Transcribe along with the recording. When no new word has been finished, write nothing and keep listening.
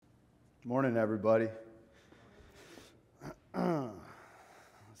Morning, everybody. Let's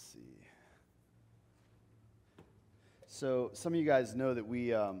see. So some of you guys know that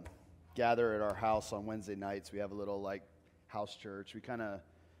we gather at our house on Wednesday nights. We have a little house church.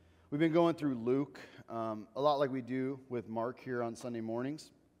 We've been going through Luke a lot like we do with Mark here on Sunday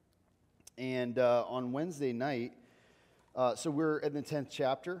mornings. And on Wednesday night, so we're in the 10th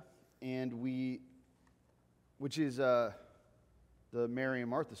chapter, and which is the Mary and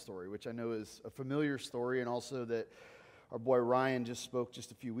Martha story, which I know is a familiar story, and also that our boy Ryan just spoke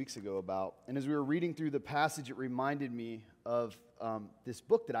just a few weeks ago about. And as we were reading through the passage, it reminded me of this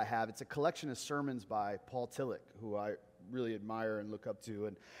book that I have. It's a collection of sermons by Paul Tillich, who I really admire and look up to.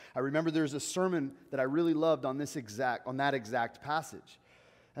 And I remember there's a sermon that I really loved on that exact passage.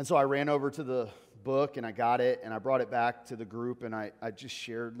 And so I ran over to the book and I got it and I brought it back to the group, and I just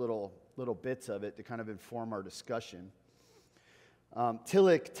shared little bits of it to kind of inform our discussion.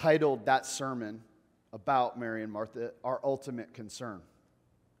 Tillich titled that sermon about Mary and Martha, Our Ultimate Concern.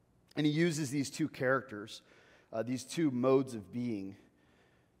 And he uses these two characters, these two modes of being,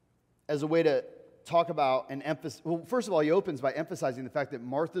 as a way to talk about and emphasize. Well, first of all, he opens by emphasizing the fact that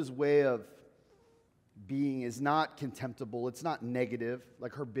Martha's way of being is not contemptible, it's not negative,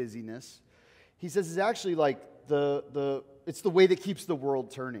 like her busyness. He says it's actually like it's the way that keeps the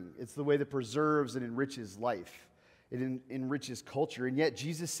world turning. It's the way that preserves and enriches life. It enriches culture. And yet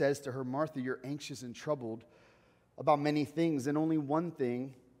Jesus says to her, Martha, you're anxious and troubled about many things, and only one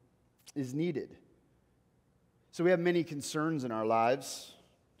thing is needed. So we have many concerns in our lives,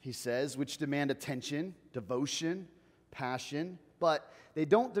 he says, which demand attention, devotion, passion, but they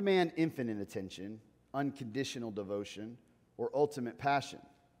don't demand infinite attention, unconditional devotion, or ultimate passion.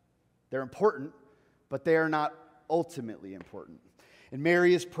 They're important, but they are not ultimately important. And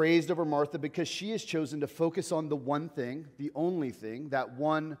Mary is praised over Martha because she has chosen to focus on the one thing, the only thing, that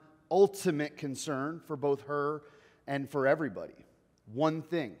one ultimate concern for both her and for everybody. One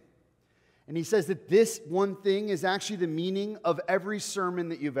thing. And he says that this one thing is actually the meaning of every sermon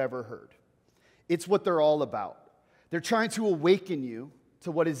that you've ever heard. It's what they're all about. They're trying to awaken you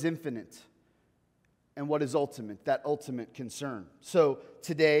to what is infinite and what is ultimate, that ultimate concern. So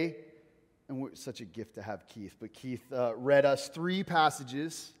today, and we're such a gift to have Keith. But Keith read us three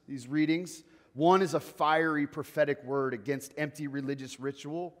passages, these readings. One is a fiery prophetic word against empty religious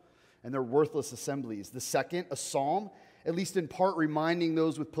ritual and their worthless assemblies. The second, a psalm, at least in part reminding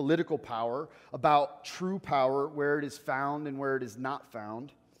those with political power about true power, where it is found and where it is not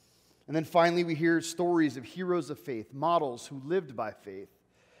found. And then finally, we hear stories of heroes of faith, models who lived by faith.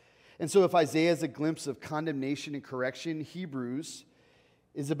 And so if Isaiah is a glimpse of condemnation and correction, Hebrews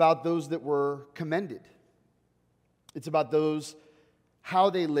is about those that were commended. It's about those, how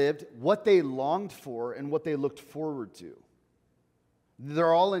they lived, what they longed for, and what they looked forward to.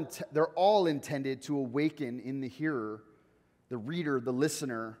 They're all intended to awaken in the hearer, the reader, the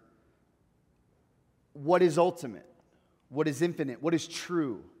listener, what is ultimate, what is infinite, what is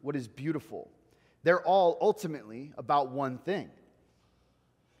true, what is beautiful. They're all ultimately about one thing.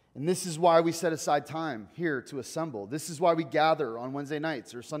 And this is why we set aside time here to assemble. This is why we gather on Wednesday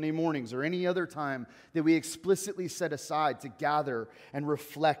nights or Sunday mornings or any other time that we explicitly set aside to gather and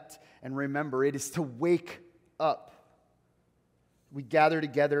reflect and remember. It is to wake up. We gather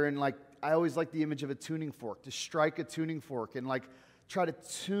together and I always like the image of a tuning fork, to strike a tuning fork and try to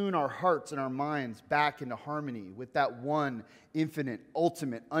tune our hearts and our minds back into harmony with that one infinite,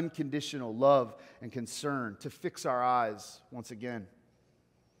 ultimate, unconditional love and concern, to fix our eyes once again.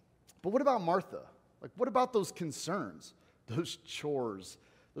 But what about Martha? What about those concerns, those chores,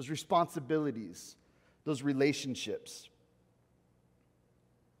 those responsibilities, those relationships?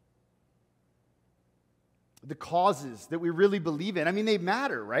 The causes that we really believe in. I mean, they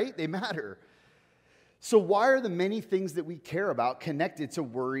matter, right? They matter. So why are the many things that we care about connected to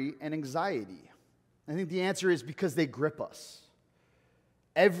worry and anxiety? I think the answer is because they grip us.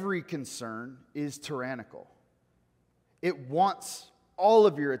 Every concern is tyrannical. It wants all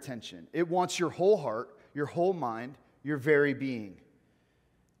of your attention. It wants your whole heart, your whole mind, your very being.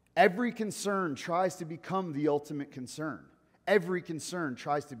 Every concern tries to become the ultimate concern. Every concern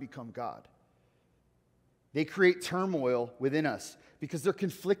tries to become God. They create turmoil within us because they're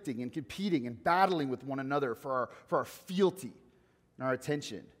conflicting and competing and battling with one another for our fealty and our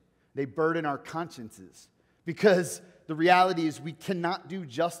attention. They burden our consciences because the reality is we cannot do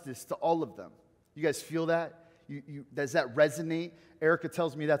justice to all of them. You guys feel that? Does that resonate? Erica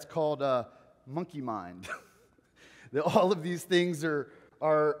tells me that's called monkey mind. That all of these things are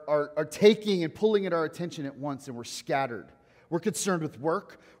taking and pulling at our attention at once, and we're scattered. We're concerned with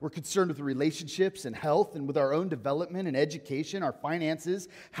work. We're concerned with relationships and health and with our own development and education, our finances,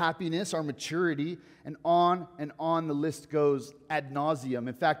 happiness, our maturity, and on the list goes ad nauseum.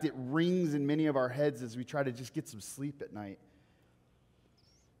 In fact, it rings in many of our heads as we try to just get some sleep at night.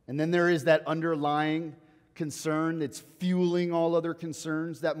 And then there is that underlying concern that's fueling all other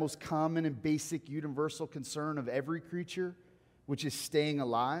concerns, that most common and basic universal concern of every creature, which is staying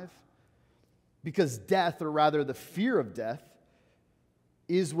alive. Because death, or rather the fear of death,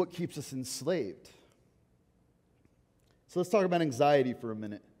 is what keeps us enslaved. So let's talk about anxiety for a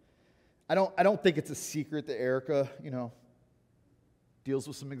minute. I don't think it's a secret that Erica, deals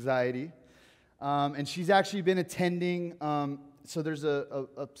with some anxiety. And she's actually been attending, so there's a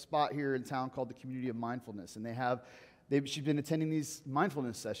spot here in town called the Community of Mindfulness, and she's been attending these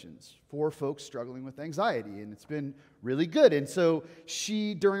mindfulness sessions for folks struggling with anxiety, and it's been really good. And so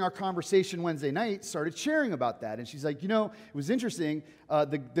she, during our conversation Wednesday night, started sharing about that. And she's like, it was interesting.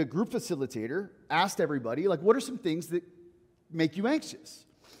 The group facilitator asked everybody, what are some things that make you anxious?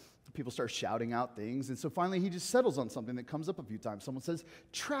 People start shouting out things. And so finally he just settles on something that comes up a few times. Someone says,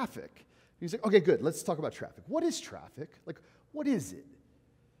 traffic. He's like, okay, good. Let's talk about traffic. What is traffic? What is it?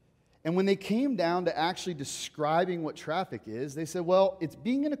 And when they came down to actually describing what traffic is, they said, well, it's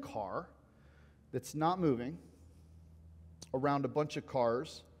being in a car that's not moving around a bunch of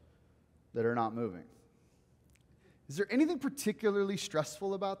cars that are not moving. Is there anything particularly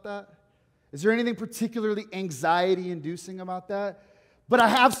stressful about that? Is there anything particularly anxiety-inducing about that? But I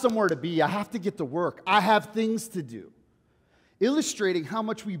have somewhere to be. I have to get to work. I have things to do. Illustrating how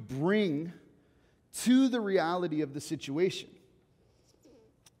much we bring to the reality of the situation.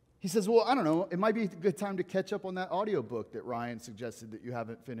 He says, well, I don't know, it might be a good time to catch up on that audiobook that Ryan suggested that you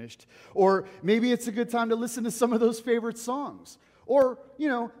haven't finished. Or maybe it's a good time to listen to some of those favorite songs. Or,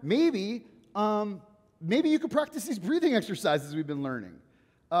 maybe you could practice these breathing exercises we've been learning.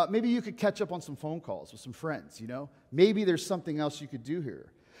 Maybe you could catch up on some phone calls with some friends, Maybe there's something else you could do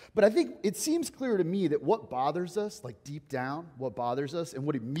here. But I think it seems clear to me that what bothers us, deep down, what bothers us, and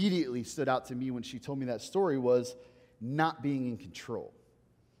what immediately stood out to me when she told me that story was not being in control.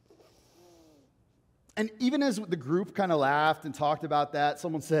 And even as the group kind of laughed and talked about that,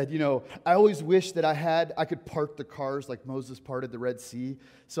 someone said, I always wish that I could part the cars like Moses parted the Red Sea.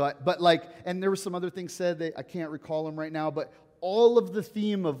 And there were some other things said that I can't recall them right now, but all of the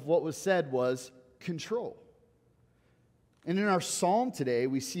theme of what was said was control. And in our psalm today,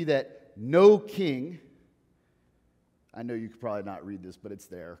 we see that no king, I know you could probably not read this, but it's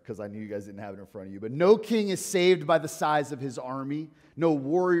there because I knew you guys didn't have it in front of you, but no king is saved by the size of his army. No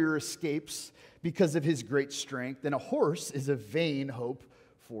warrior escapes because of his great strength, and a horse is a vain hope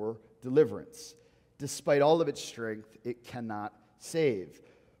for deliverance. Despite all of its strength, it cannot save.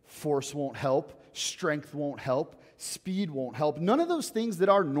 Force won't help, strength won't help, speed won't help. None of those things that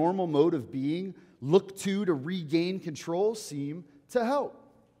our normal mode of being look to regain control seem to help.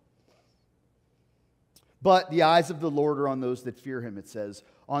 But the eyes of the Lord are on those that fear him, it says,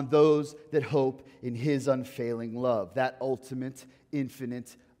 on those that hope in his unfailing love, that ultimate,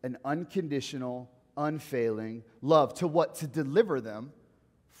 infinite, and unconditional, unfailing love. To what? To deliver them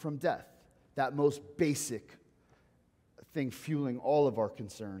from death. That most basic thing fueling all of our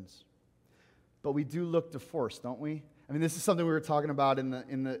concerns. But we do look to force, don't we? I mean, this is something we were talking about in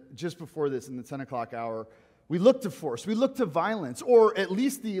the just before this, in the 10 o'clock hour. We look to force. We look to violence, or at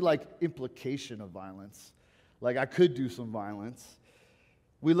least the implication of violence. I could do some violence.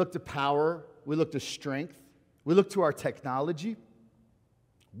 We look to power. We look to strength. We look to our technology.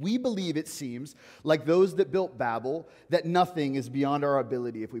 We believe, it seems, like those that built Babel, that nothing is beyond our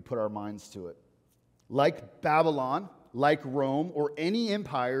ability if we put our minds to it. Like Babylon, like Rome, or any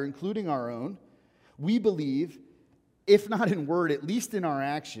empire, including our own, we believe, if not in word, at least in our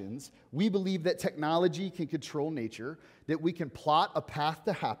actions, we believe that technology can control nature, that we can plot a path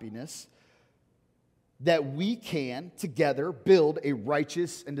to happiness, that we can, together, build a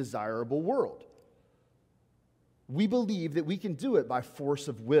righteous and desirable world. We believe that we can do it by force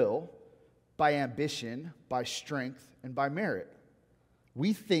of will, by ambition, by strength, and by merit.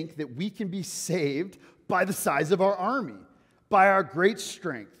 We think that we can be saved by the size of our army, by our great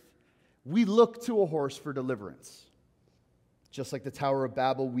strength. We look to a horse for deliverance. Just like the Tower of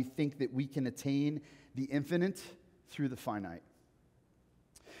Babel, we think that we can attain the infinite through the finite.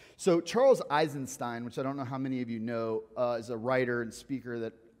 So Charles Eisenstein, which I don't know how many of you know, is a writer and speaker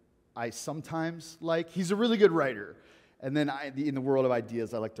that I sometimes like. He's a really good writer. And then in the world of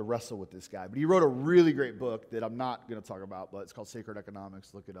ideas, I like to wrestle with this guy. But he wrote a really great book that I'm not going to talk about, but it's called Sacred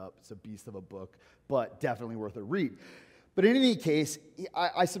Economics. Look it up. It's a beast of a book, but definitely worth a read. But in any case,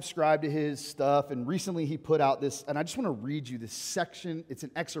 I subscribe to his stuff, and recently he put out this, and I just want to read you this section. It's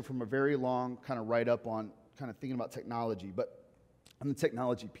an excerpt from a very long kind of write-up on kind of thinking about technology, but on the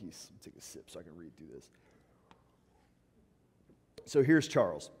technology piece. Let me take a sip so I can read through this. So here's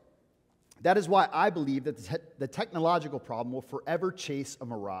Charles. That is why I believe that the technological problem will forever chase a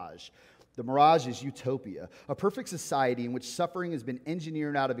mirage. The mirage is utopia, a perfect society in which suffering has been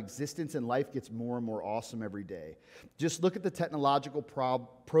engineered out of existence and life gets more and more awesome every day. Just look at the technological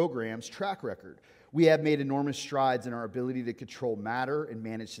program's track record. We have made enormous strides in our ability to control matter and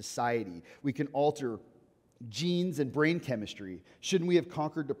manage society. We can alter genes and brain chemistry. Shouldn't we have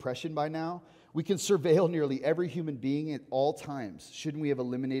conquered depression by now? We can surveil nearly every human being at all times. Shouldn't we have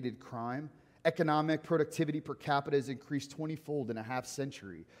eliminated crime? Economic productivity per capita has increased 20-fold in a half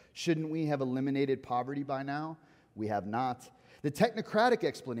century. Shouldn't we have eliminated poverty by now? We have not. The technocratic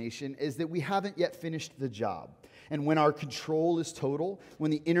explanation is that we haven't yet finished the job. And when our control is total, when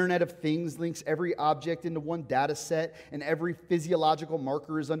the Internet of Things links every object into one data set, and every physiological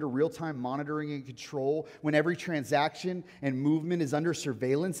marker is under real-time monitoring and control, when every transaction and movement is under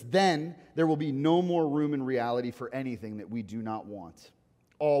surveillance, then there will be no more room in reality for anything that we do not want.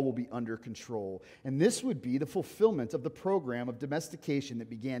 All will be under control. And this would be the fulfillment of the program of domestication that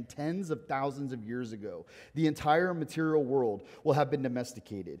began tens of thousands of years ago. The entire material world will have been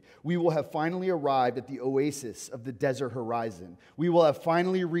domesticated. We will have finally arrived at the oasis of the desert horizon. We will have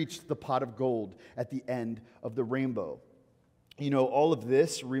finally reached the pot of gold at the end of the rainbow. You know, all of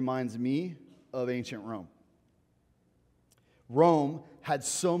this reminds me of ancient Rome. Rome had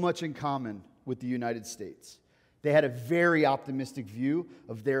so much in common with the United States. They had a very optimistic view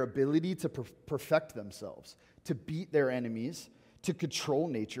of their ability to perfect themselves, to beat their enemies, to control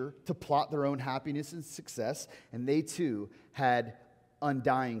nature, to plot their own happiness and success, and they too had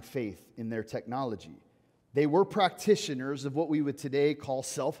undying faith in their technology. They were practitioners of what we would today call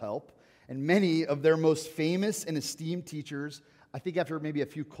self-help, and many of their most famous and esteemed teachers, I think after maybe a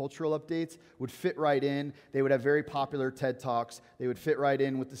few cultural updates, would fit right in. They would have very popular TED Talks. They would fit right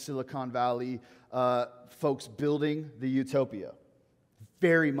in with the Silicon Valley folks building the utopia.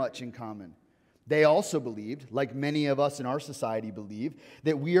 Very much in common. They also believed, like many of us in our society believe,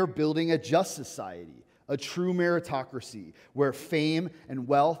 that we are building a just society, a true meritocracy, where fame and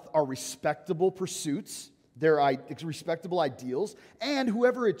wealth are respectable pursuits, they're respectable ideals, and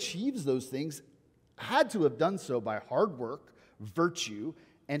whoever achieves those things had to have done so by hard work, virtue,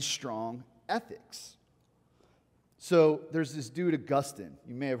 and strong ethics. So there's this dude, Augustine.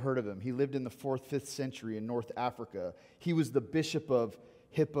 You may have heard of him. He lived in the 4th, 5th century in North Africa. He was the bishop of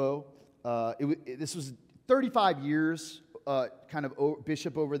Hippo. This was 35 years,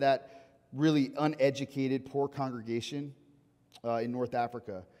 bishop over that really uneducated, poor congregation in North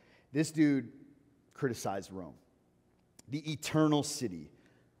Africa. This dude criticized Rome, the eternal city,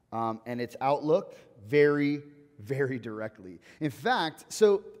 and its outlook very directly. In fact,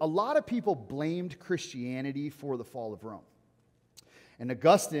 so a lot of people blamed Christianity for the fall of Rome. And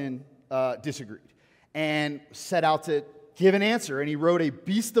Augustine disagreed and set out to give an answer. And he wrote a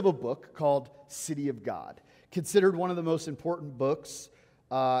beast of a book called City of God, considered one of the most important books,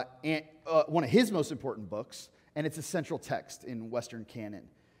 one of his most important books, and it's a central text in Western canon.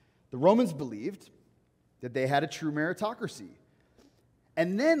 The Romans believed that they had a true meritocracy.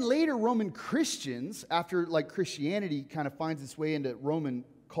 And then later, Roman Christians, after Christianity kind of finds its way into Roman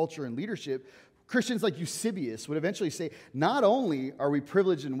culture and leadership, Christians like Eusebius would eventually say, not only are we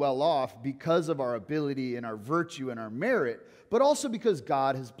privileged and well off because of our ability and our virtue and our merit, but also because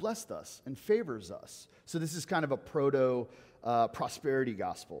God has blessed us and favors us. So this is kind of a proto-prosperity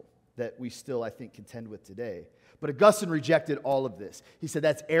gospel that we still, I think, contend with today. But Augustine rejected all of this. He said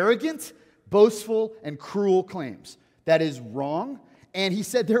that's arrogant, boastful, and cruel claims. That is wrong. And he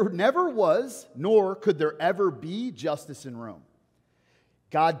said there never was, nor could there ever be justice in Rome.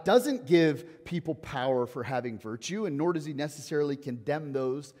 God doesn't give people power for having virtue, and nor does he necessarily condemn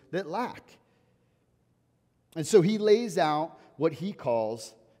those that lack. And so he lays out what he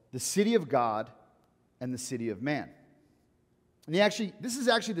calls the city of God and the city of man. And this is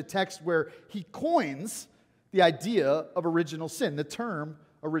actually the text where he coins the idea of original sin, the term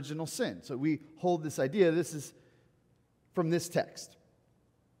original sin. So we hold this idea, this is from this text.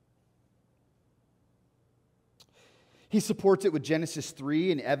 He supports it with Genesis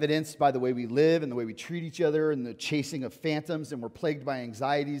 3 and evidenced by the way we live and the way we treat each other and the chasing of phantoms, and we're plagued by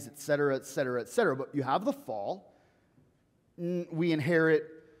anxieties, etc., etc., etc. But you have the fall. We inherit,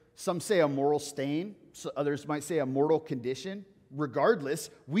 some say a moral stain, so others might say a mortal condition. Regardless,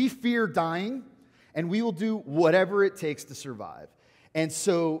 we fear dying, and we will do whatever it takes to survive. And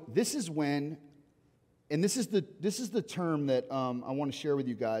so this is when and this is the term that I want to share with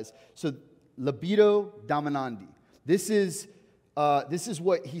you guys. So, libido dominandi. This is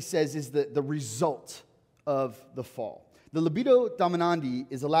what he says is the result of the fall. The libido dominandi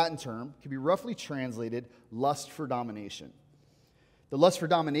is a Latin term, can be roughly translated lust for domination. The lust for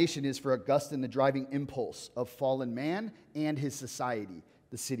domination is, for Augustine, the driving impulse of fallen man and his society,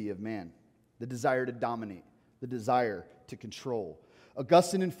 the city of man. The desire to dominate, the desire to control.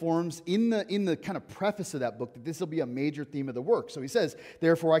 Augustine informs in the kind of preface of that book that this will be a major theme of the work. So he says,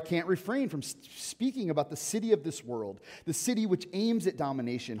 therefore I can't refrain from speaking about the city of this world, the city which aims at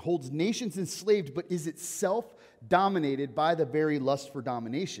domination, holds nations enslaved, but is itself dominated by the very lust for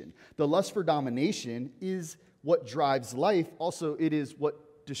domination. The lust for domination is what drives life. Also, it is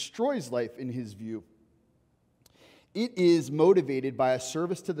what destroys life in his view. It is motivated by a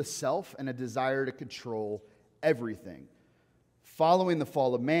service to the self and a desire to control everything. Following the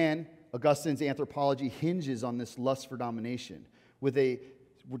fall of man, Augustine's anthropology hinges on this lust for domination with a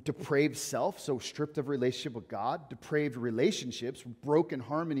depraved self, so stripped of relationship with God, depraved relationships, broken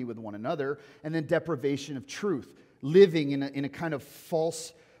harmony with one another, and then deprivation of truth, living in a kind of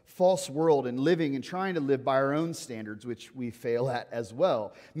false world and living and trying to live by our own standards, which we fail at as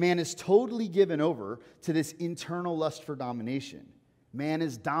well. Man is totally given over to this internal lust for domination. Man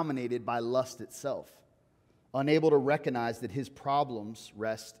is dominated by lust itself, unable to recognize that his problems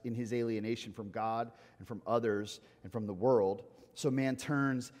rest in his alienation from God and from others and from the world. So man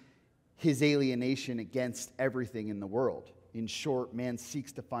turns his alienation against everything in the world. In short, man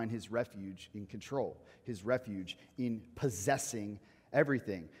seeks to find his refuge in control, his refuge in possessing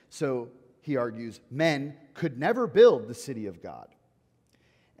everything. So he argues, men could never build the city of God.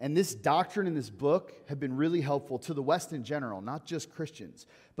 And this doctrine in this book have been really helpful to the West in general, not just Christians,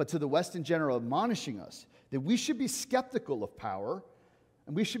 but to the West in general, admonishing us that we should be skeptical of power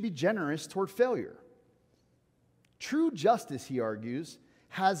and we should be generous toward failure. True justice, he argues,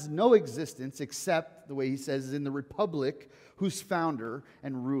 has no existence except, the way he says, in the republic whose founder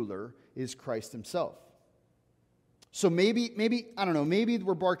and ruler is Christ himself. So maybe, I don't know, maybe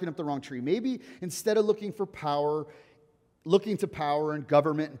we're barking up the wrong tree. Maybe instead of looking to power and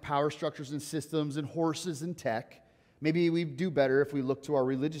government and power structures and systems and horses and tech, maybe we do better if we look to our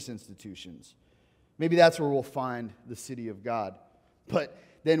religious institutions. Maybe that's where we'll find the city of God. But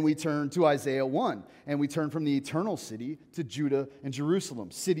then we turn to Isaiah 1, and we turn from the eternal city to Judah and Jerusalem,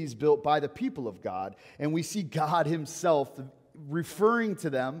 cities built by the people of God, and we see God himself referring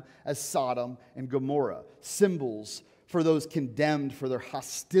to them as Sodom and Gomorrah, symbols for those condemned for their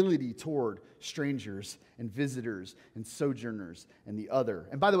hostility toward strangers and visitors and sojourners and the other.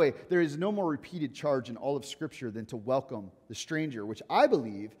 And by the way, there is no more repeated charge in all of Scripture than to welcome the stranger, which I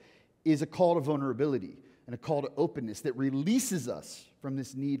believe is a call to vulnerability and a call to openness that releases us from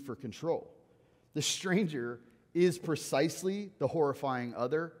this need for control. The stranger is precisely the horrifying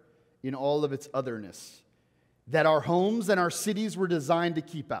other in all of its otherness that our homes and our cities were designed to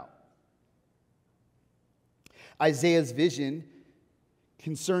keep out. Isaiah's vision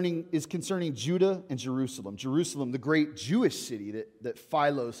is concerning Judah and Jerusalem. Jerusalem, the great Jewish city that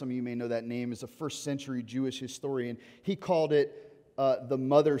Philo, some of you may know that name, is a first century Jewish historian. He called it the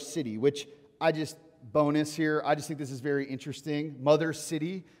mother city, which I just think this is very interesting. Mother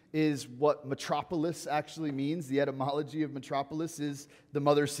city is what metropolis actually means. The etymology of metropolis is the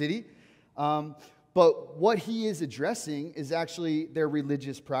mother city. But what he is addressing is actually their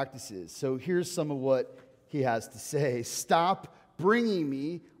religious practices. So here's some of what he has to say. Stop bringing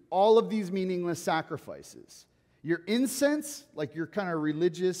me all of these meaningless sacrifices. Your incense, like your kind of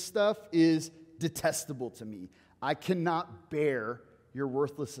religious stuff, is detestable to me. I cannot bear your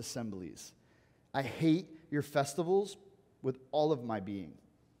worthless assemblies. I hate your festivals with all of my being.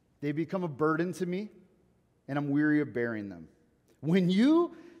 They become a burden to me, and I'm weary of bearing them. When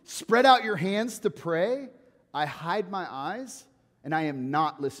you spread out your hands to pray, I hide my eyes, and I am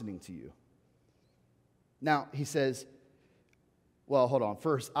not listening to you. Now, he says, well, hold on.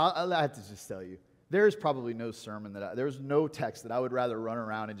 First, I'll have to just tell you, there's probably no sermon there's no text that I would rather run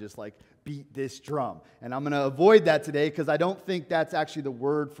around and just like beat this drum. And I'm going to avoid that today because I don't think that's actually the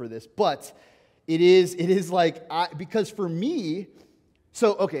word for this. But it is like, because for me,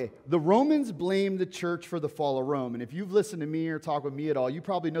 so, okay, the Romans blamed the church for the fall of Rome. And if you've listened to me or talked with me at all, you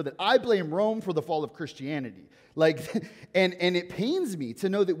probably know that I blame Rome for the fall of Christianity. Like, and it pains me to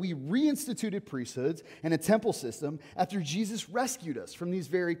know that we reinstituted priesthoods and a temple system after Jesus rescued us from these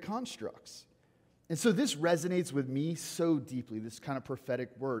very constructs. And so this resonates with me so deeply, this kind of prophetic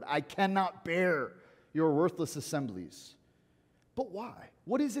word. I cannot bear your worthless assemblies. But why?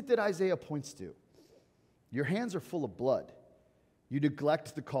 What is it that Isaiah points to? Your hands are full of blood. You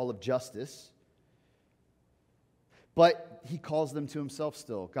neglect the call of justice. But he calls them to himself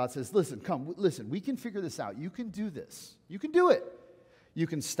still. God says, listen, we can figure this out. You can do this. You can do it. You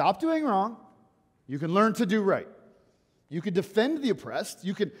can stop doing wrong. You can learn to do right. You can defend the oppressed.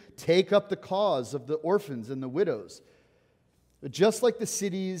 You can take up the cause of the orphans and the widows. But just like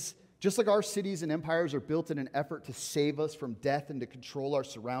our cities and empires are built in an effort to save us from death and to control our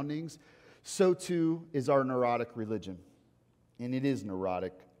surroundings, so too is our neurotic religion. And it is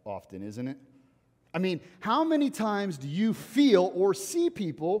neurotic often, isn't it? I mean, how many times do you feel or see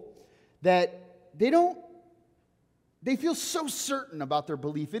people that they feel so certain about their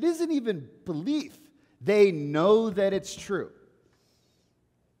belief? It isn't even belief. They know that it's true.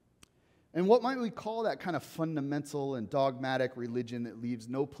 And what might we call that kind of fundamental and dogmatic religion that leaves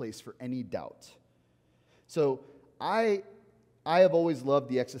no place for any doubt? So I have always loved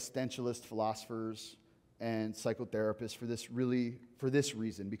the existentialist philosophers and psychotherapists for this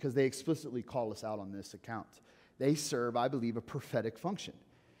reason, because they explicitly call us out on this account. They serve, I believe, a prophetic function.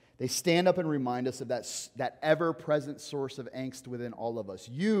 They stand up and remind us of that ever-present source of angst within all of us.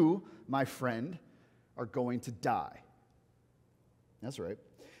 You, my friend, are going to die. That's right.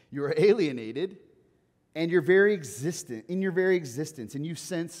 You are alienated, and in your very existence, and you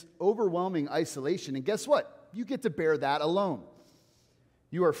sense overwhelming isolation. And guess what? You get to bear that alone.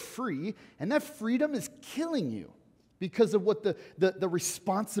 You are free, and that freedom is killing you because of what the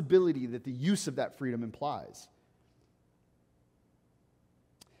responsibility that the use of that freedom implies.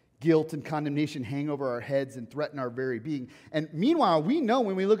 Guilt and condemnation hang over our heads and threaten our very being. And meanwhile, we know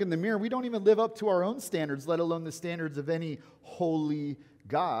when we look in the mirror, we don't even live up to our own standards, let alone the standards of any holy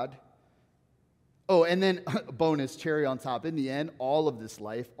God. Oh, and then bonus, cherry on top. In the end, all of this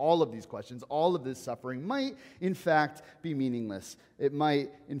life, all of these questions, all of this suffering might, in fact, be meaningless. It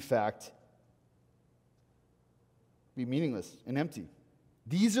might, in fact, be meaningless and empty.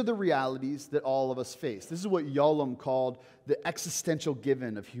 These are the realities that all of us face. This is what Yalom called the existential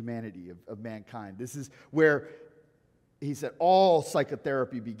given of humanity, of mankind. This is where he said all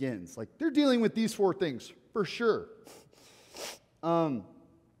psychotherapy begins. Like, they're dealing with these four things, for sure.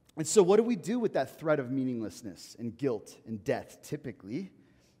 And so what do we do with that threat of meaninglessness and guilt and death? Typically,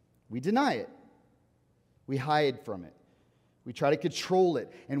 we deny it. We hide from it. We try to control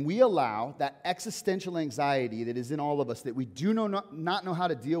it, and we allow that existential anxiety that is in all of us that we do not know how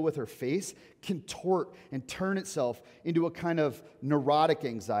to deal with or face contort and turn itself into a kind of neurotic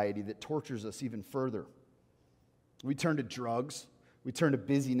anxiety that tortures us even further. We turn to drugs, we turn to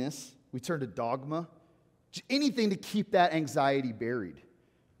busyness, we turn to dogma, anything to keep that anxiety buried.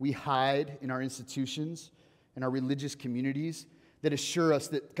 We hide in our institutions, in our religious communities, that assure us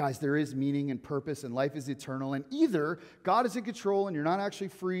that, guys, there is meaning and purpose and life is eternal, and either God is in control and you're not actually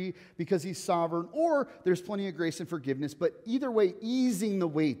free because he's sovereign, or there's plenty of grace and forgiveness, but either way, easing the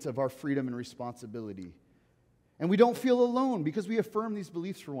weight of our freedom and responsibility. And we don't feel alone because we affirm these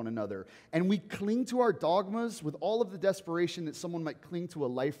beliefs for one another, and we cling to our dogmas with all of the desperation that someone might cling to a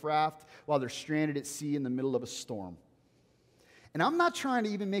life raft while they're stranded at sea in the middle of a storm. And I'm not trying to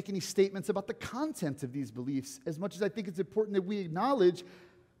even make any statements about the content of these beliefs as much as I think it's important that we acknowledge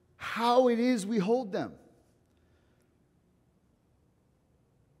how it is we hold them.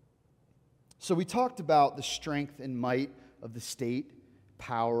 So we talked about the strength and might of the state,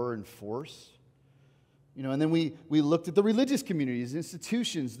 power and force. And then we looked at the religious communities,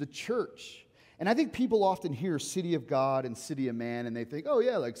 institutions, the church. And I think people often hear city of God and city of man, and they think, oh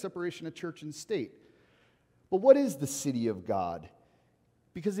yeah, like separation of church and state. But what is the city of God?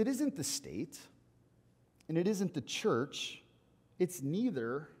 Because it isn't the state, and it isn't the church. It's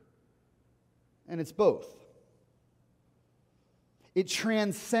neither, and it's both. It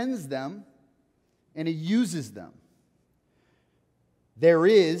transcends them, and it uses them. There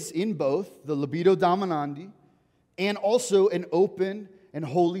is, in both, the libido dominandi, and also an open and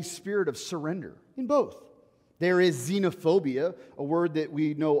holy spirit of surrender, in both. There is xenophobia, a word that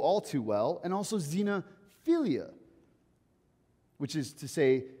we know all too well, and also xenophilia, which is to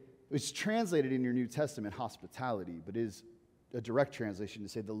say, it's translated in your New Testament hospitality, but is a direct translation to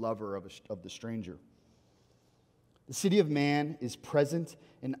say the lover of the stranger. The city of man is present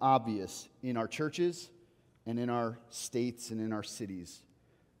and obvious in our churches and in our states and in our cities.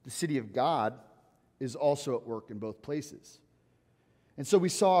 The city of God is also at work in both places. And so we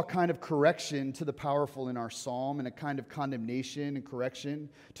saw a kind of correction to the powerful in our psalm and a kind of condemnation and correction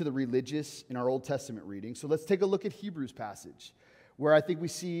to the religious in our Old Testament reading. So let's take a look at Hebrews passage, where I think we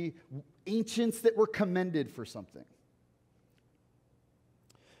see ancients that were commended for something.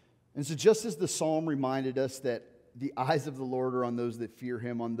 And so just as the psalm reminded us that the eyes of the Lord are on those that fear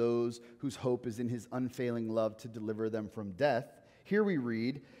him, on those whose hope is in his unfailing love to deliver them from death, Here we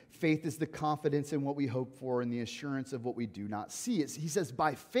read, faith is the confidence in what we hope for and the assurance of what we do not see. He says,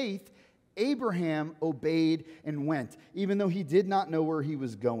 by faith, Abraham obeyed and went, even though he did not know where he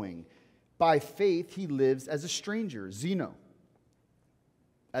was going. By faith, he lives as a stranger, xeno,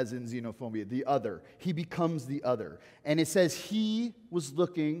 as in xenophobia, the other. He becomes the other. And it says he was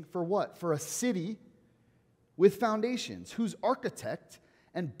looking for what? For a city with foundations, whose architect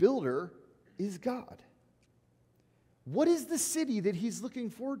and builder is God. What is the city that he's looking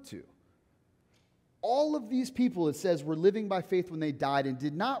forward to? All of these people, it says, were living by faith when they died and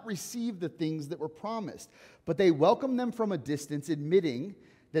did not receive the things that were promised. But they welcomed them from a distance, admitting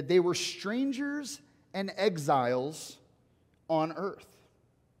that they were strangers and exiles on earth.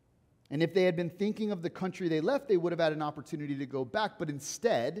 And if they had been thinking of the country they left, they would have had an opportunity to go back. But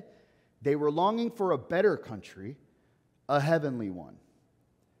instead, they were longing for a better country, a heavenly one.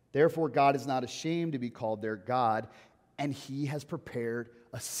 Therefore, God is not ashamed to be called their God, and he has prepared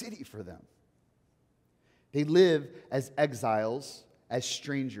a city for them. They live as exiles, as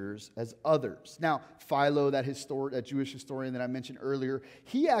strangers, as others. Now, Philo, that Jewish historian that I mentioned earlier,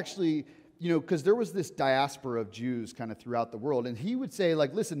 he actually, because there was this diaspora of Jews kind of throughout the world, and he would say,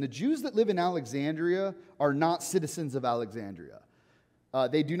 listen, the Jews that live in Alexandria are not citizens of Alexandria.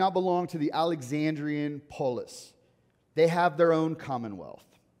 They do not belong to the Alexandrian polis. They have their own commonwealth.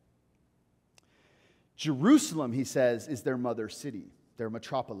 Jerusalem, he says, is their mother city, their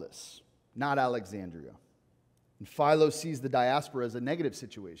metropolis, not Alexandria. And Philo sees the diaspora as a negative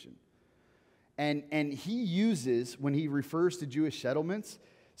situation. And he uses, when he refers to Jewish settlements,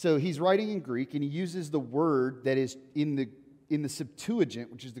 so he's writing in Greek, and he uses the word that is in the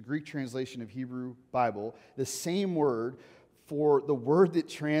Septuagint, which is the Greek translation of Hebrew Bible, the same word for the word that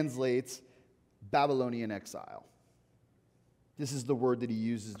translates Babylonian exile. This is the word that he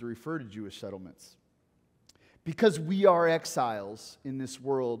uses to refer to Jewish settlements. Because we are exiles in this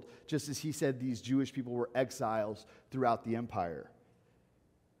world, just as he said these Jewish people were exiles throughout the empire.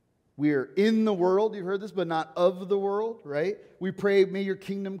 We are in the world, you've heard this, but not of the world, right? We pray, may your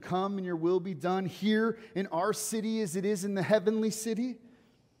kingdom come and your will be done here in our city as it is in the heavenly city.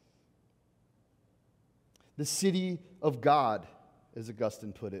 The city of God, as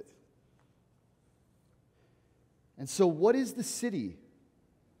Augustine put it. And so what is the city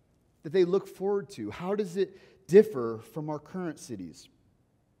that they look forward to? How does it differ from our current cities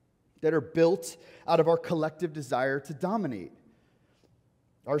that are built out of our collective desire to dominate?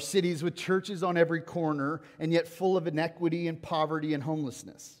 Our cities with churches on every corner and yet full of inequity and poverty and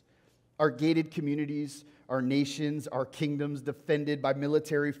homelessness. Our gated communities, our nations, our kingdoms defended by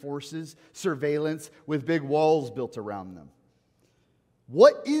military forces, surveillance with big walls built around them.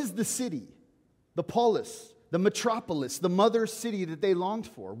 What is the city, the polis, the metropolis, the mother city that they longed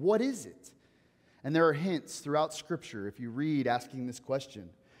for? What is it? And there are hints throughout Scripture, if you read, asking this question.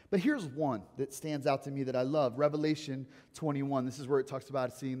 But here's one that stands out to me that I love. Revelation 21. This is where it talks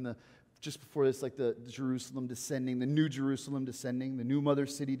about seeing just before this, the Jerusalem descending, the new Jerusalem descending, the new mother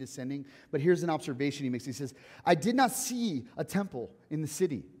city descending. But here's an observation he makes. He says, I did not see a temple in the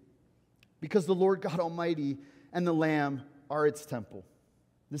city, because the Lord God Almighty and the Lamb are its temple.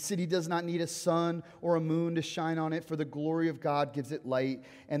 The city does not need a sun or a moon to shine on it, for the glory of God gives it light,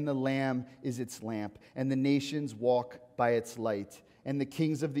 and the Lamb is its lamp, and the nations walk by its light, and the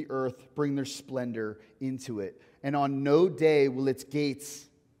kings of the earth bring their splendor into it. And on no day will its gates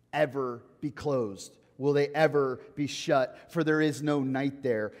ever be closed. Will they ever be shut? For there is no night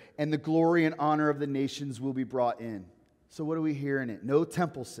there, and the glory and honor of the nations will be brought in. So what do we hear in it? No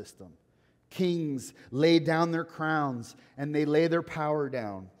temple system. Kings lay down their crowns and they lay their power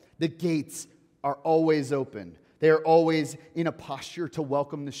down. The gates are always open. They are always in a posture to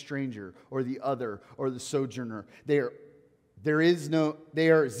welcome the stranger or the other or the sojourner. They are xenophilia,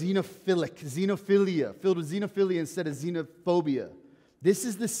 filled with xenophilia instead of xenophobia. This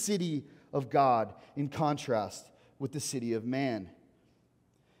is the city of God in contrast with the city of man.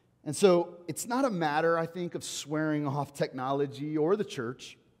 And so it's not a matter, I think, of swearing off technology or the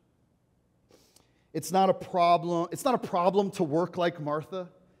church. It's not a problem. It's not a problem to work like Martha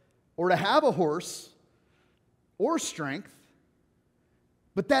or to have a horse or strength.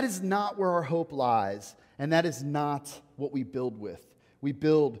 But that is not where our hope lies, and that is not what we build with. We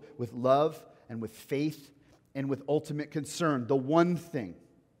build with love and with faith and with ultimate concern. The one thing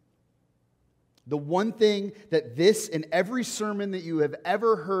that this and every sermon that you have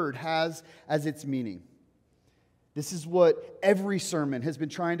ever heard has as its meaning. This is what every sermon has been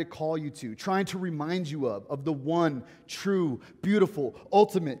trying to call you to, trying to remind you of the one true, beautiful,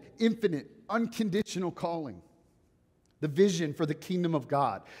 ultimate, infinite, unconditional calling. The vision for the kingdom of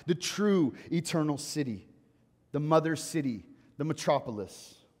God, the true eternal city, the mother city, the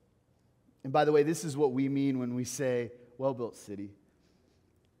metropolis. And by the way, this is what we mean when we say well-built city.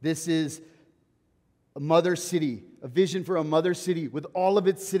 This is a mother city, a vision for a mother city with all of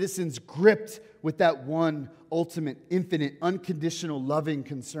its citizens gripped with that one ultimate, infinite, unconditional, loving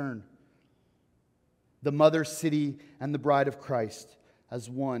concern. The mother city and the bride of Christ as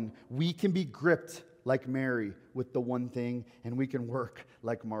one. We can be gripped like Mary with the one thing, and we can work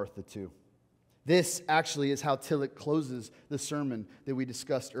like Martha too. This actually is how Tillich closes the sermon that we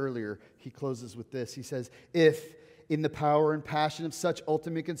discussed earlier. He closes with this. He says, if in the power and passion of such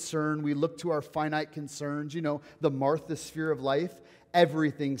ultimate concern we look to our finite concerns, the Martha sphere of life,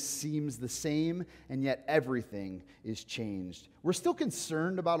 everything seems the same, and yet everything is changed. We're still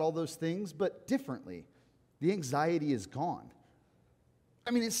concerned about all those things, but differently. The anxiety is gone.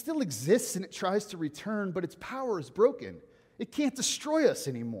 It still exists and it tries to return, but its power is broken. It can't destroy us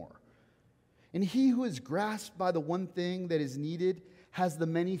anymore. And he who is grasped by the one thing that is needed has the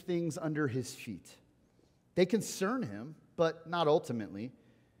many things under his feet. They concern him, but not ultimately.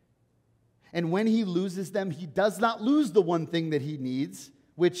 And when he loses them, he does not lose the one thing that he needs,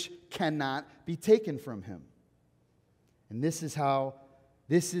 which cannot be taken from him. And this is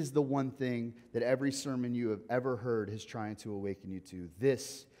the one thing that every sermon you have ever heard is trying to awaken you to.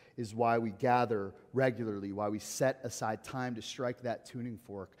 This is why we gather regularly, why we set aside time to strike that tuning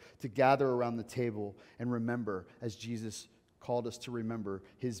fork, to gather around the table and remember, as Jesus called us to remember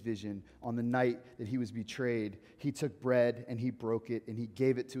his vision. On the night that he was betrayed, he took bread and he broke it and he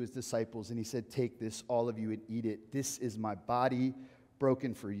gave it to his disciples and he said, take this, all of you, and eat it. This is my body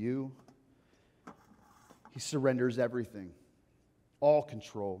broken for you. He surrenders everything, all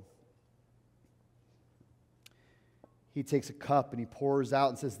control. He takes a cup and he pours out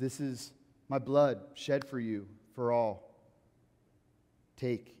and says, this is my blood shed for you, for all.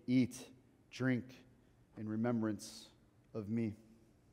 Take, eat, drink in remembrance of me.